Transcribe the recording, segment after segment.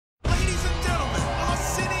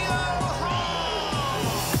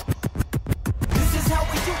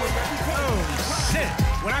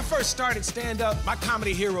first started stand-up, my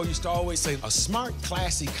comedy hero used to always say, a smart,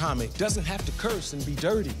 classy comic doesn't have to curse and be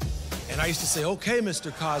dirty. And I used to say, okay,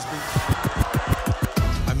 Mr. Cosby.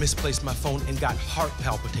 I misplaced my phone and got heart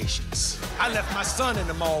palpitations. I left my son in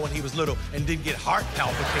the mall when he was little and didn't get heart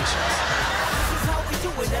palpitations. This is how we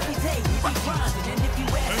do it every day. We be grinding, and if you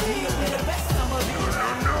ask me, we're the best summer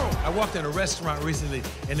of I walked in a restaurant recently,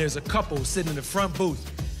 and there's a couple sitting in the front booth,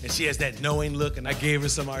 and she has that knowing look, and I gave her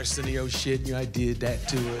some Arsenio shit, I did that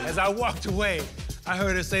to her. As I walked away, I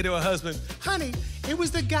heard her say to her husband, honey, it was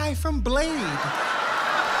the guy from Blade.